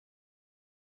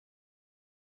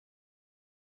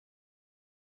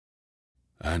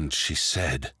And she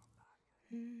said,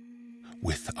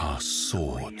 "With our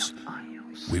swords,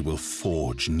 we will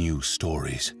forge new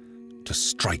stories to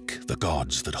strike the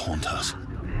gods that haunt us."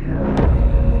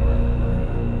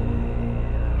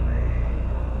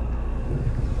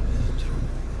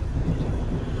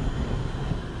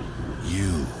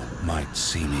 You might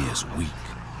see me as weak,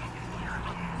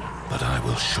 but I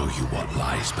will show you what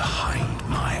lies behind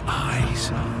my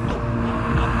eyes.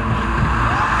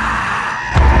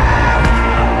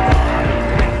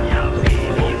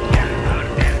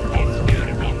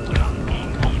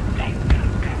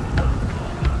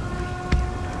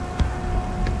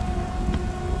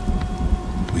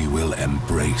 We will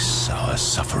embrace our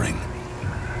suffering,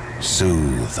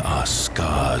 soothe our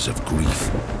scars of grief,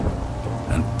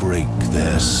 and break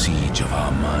their siege of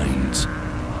our minds.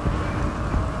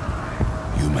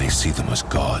 You may see them as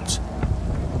gods,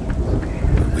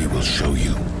 but we will show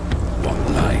you what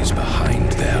lies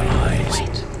behind their eyes.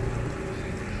 Wait.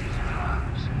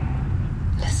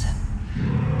 Listen.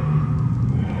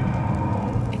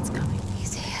 It's coming.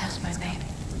 He's here. That's my name.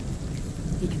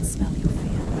 He can smell your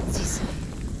fear. Cecil.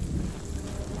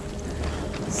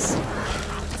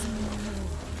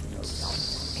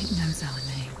 It knows our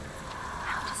name.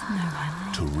 How does it know our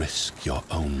name? To risk your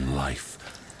own life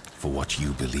for what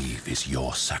you believe is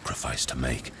your sacrifice to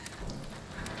make.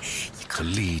 To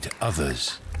lead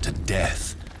others to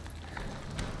death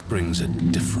brings a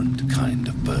different kind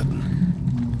of burden.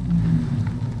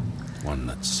 One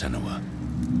that Senua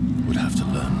would have to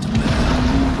learn to bear.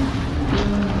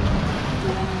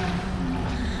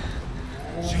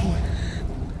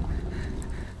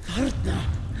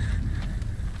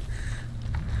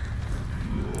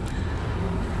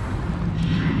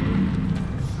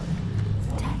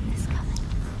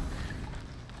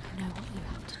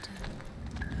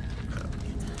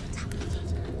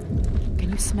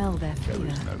 Smell their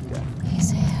fear.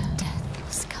 He's here. Death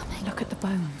is coming. Look at the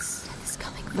bones. Death is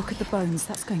coming. Look at the bones.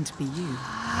 That's going to be you.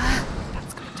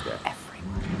 That's going to be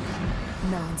everyone.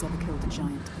 No one's ever killed a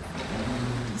giant before.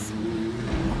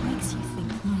 What makes you think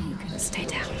you can stay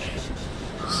down?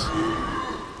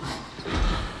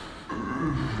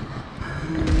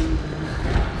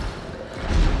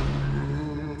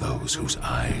 Those whose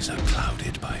eyes are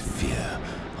clouded by fear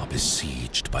are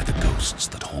besieged by the ghosts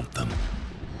that haunt them.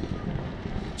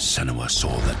 Senua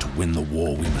saw that to win the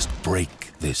war we must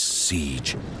break this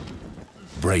siege.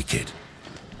 Break it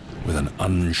with an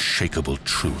unshakable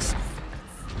truth.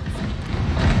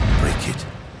 Break it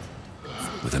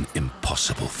with an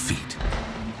impossible feat.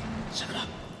 Senua,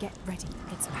 get ready.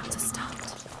 It's about to start.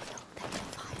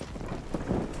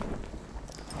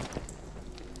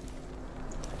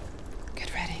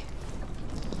 Get ready.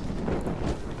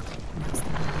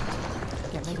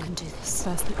 Get ready. You can do this.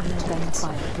 First the iron, then the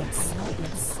fire. Yes.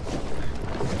 Yes.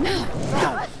 No!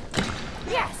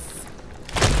 Yes!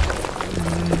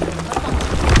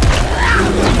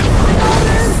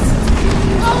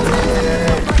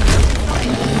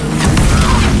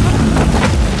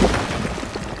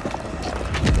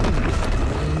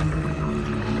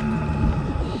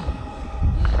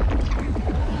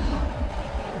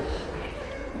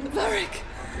 Varric!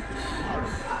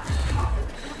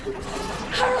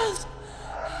 Harold!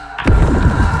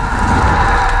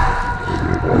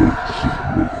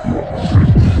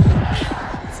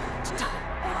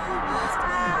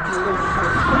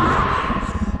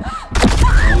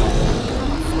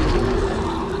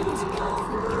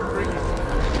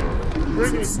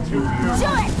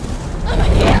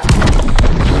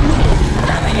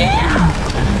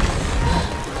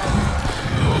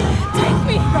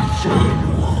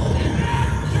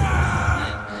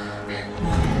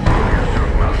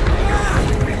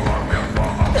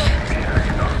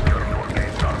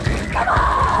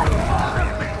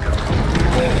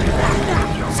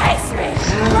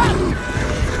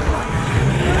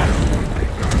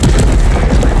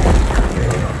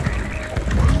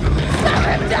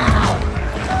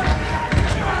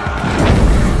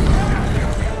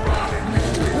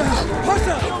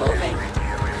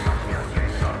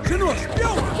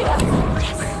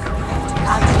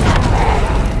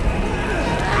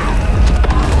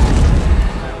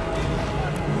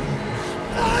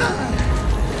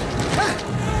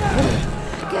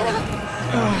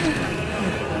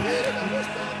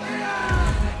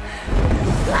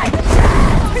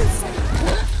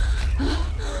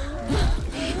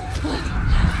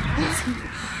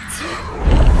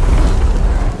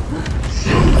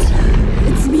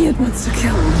 It's me it wants to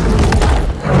kill.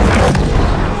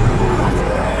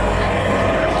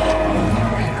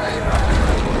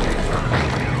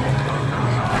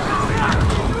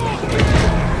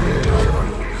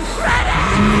 Ready!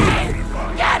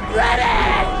 Get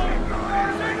ready!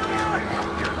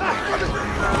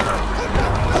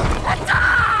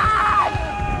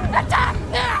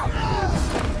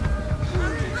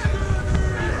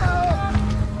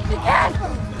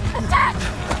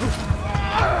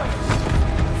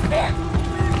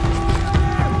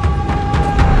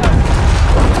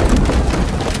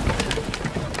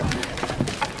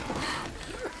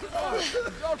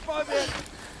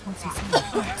 What's he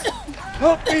saying?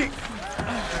 Help me!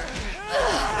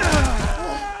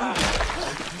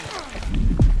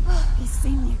 He's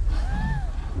seen you.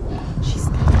 She's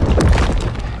there.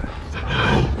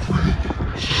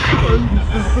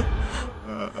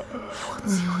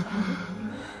 What's your name?